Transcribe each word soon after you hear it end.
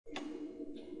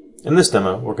In this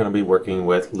demo, we're going to be working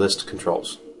with list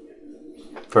controls.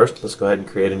 First, let's go ahead and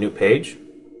create a new page,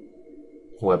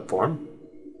 web form,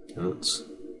 and let's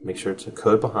make sure it's a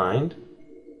code behind,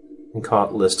 and call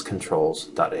it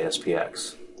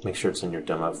listcontrols.aspx. Make sure it's in your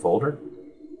demo folder.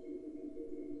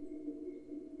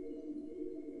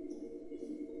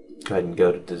 Go ahead and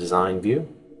go to the design view.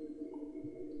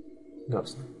 Go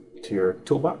to your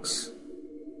toolbox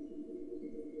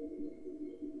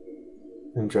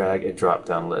and drag a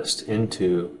drop-down list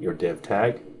into your div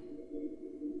tag.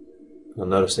 You'll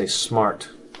notice a Smart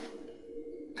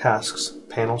Tasks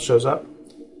panel shows up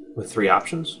with 3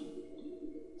 options.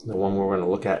 The one we're going to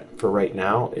look at for right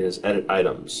now is Edit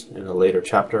Items. In a later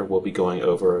chapter, we'll be going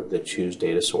over the Choose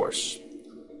Data Source.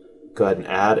 Go ahead and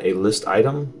add a list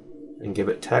item and give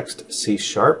it text C#.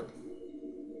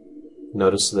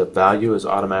 Notice the value is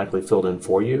automatically filled in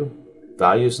for you.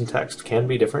 Values in text can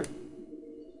be different.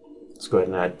 Let's go ahead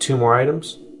and add 2 more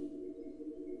items.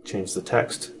 Change the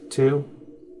text to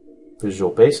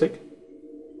Visual Basic.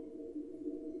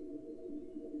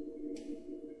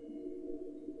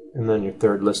 And then your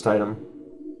third list item,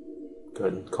 go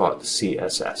ahead and call it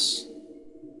CSS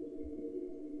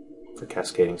for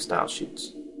Cascading Style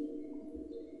Sheets.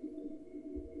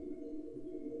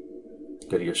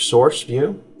 Go to your source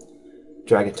view,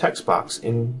 drag a text box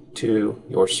into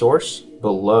your source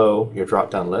below your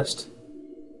drop-down list.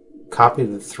 Copy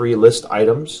the 3 list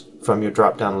items from your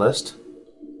drop-down list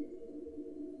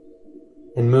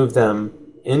and move them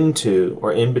into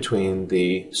or in between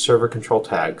the server control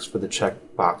tags for the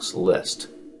checkbox list.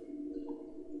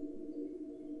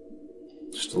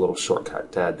 Just a little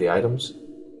shortcut to add the items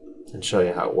and show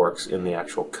you how it works in the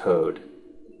actual code.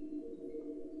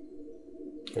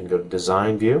 And go to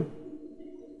Design View.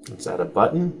 Let's add a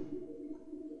button.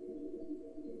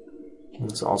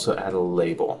 Let's also add a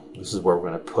label. This is where we're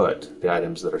going to put the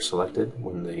items that are selected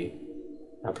when the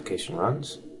application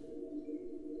runs.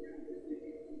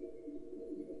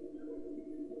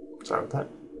 Sorry about that.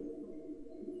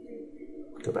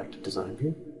 Go back to Design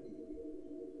View.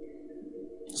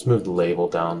 Let's move the label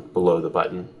down below the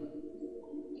button.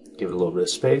 Give it a little bit of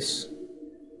space.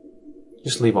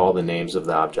 Just leave all the names of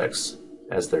the objects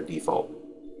as their default.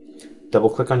 Double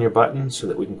click on your button so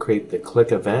that we can create the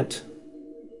click event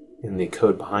in the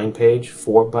code behind page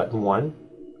for button 1.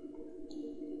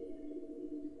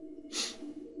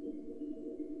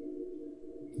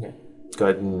 Okay. Go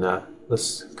ahead and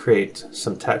let's create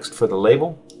some text for the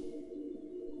label.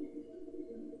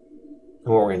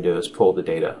 And what we're going to do is pull the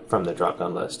data from the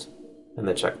drop-down list and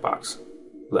the checkbox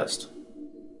list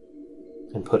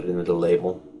and put it into the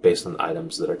label based on the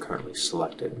items that are currently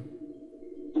selected.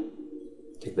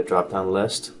 Take the drop-down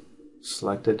list,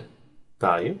 selected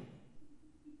value,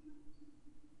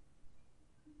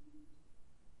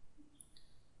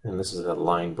 and this is a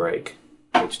line break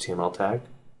HTML tag.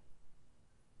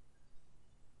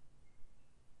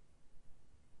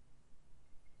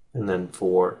 And then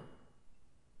for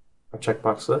our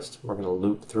checkbox list, we're going to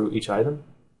loop through each item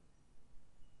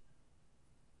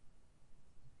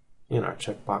in our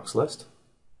checkbox list.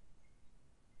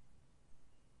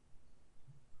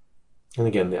 And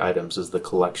again, the items is the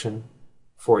collection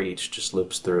for each, just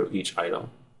loops through each item.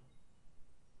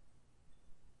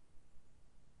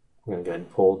 We're going to go ahead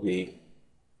and pull the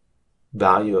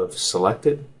value of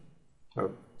selected,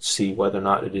 or see whether or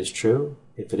not it is true.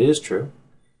 If it is true,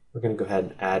 we're going to go ahead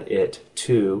and add it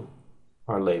to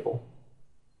our label.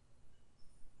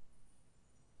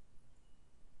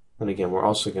 And again, we're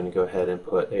also going to go ahead and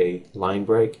put a line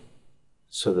break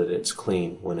so that it's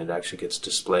clean when it actually gets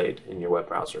displayed in your web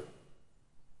browser.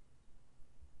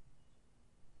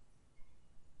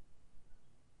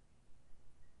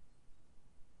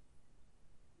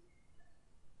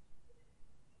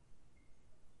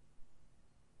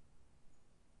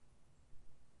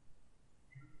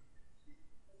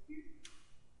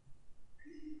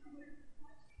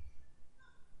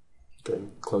 Go ahead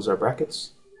and close our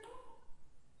brackets,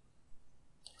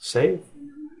 save,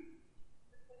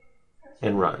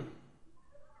 and run.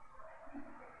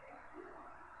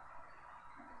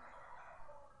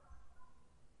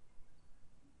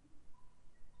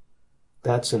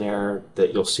 That's an error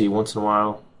that you'll see once in a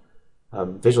while.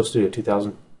 Visual Studio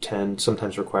 2010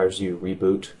 sometimes requires you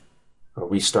reboot or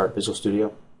restart Visual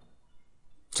Studio.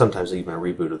 Sometimes even a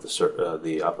reboot of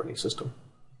the operating system.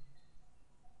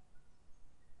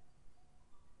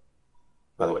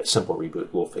 By the way, a simple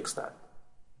reboot will fix that.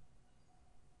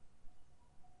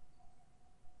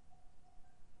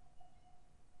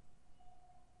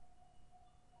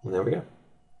 And there we go.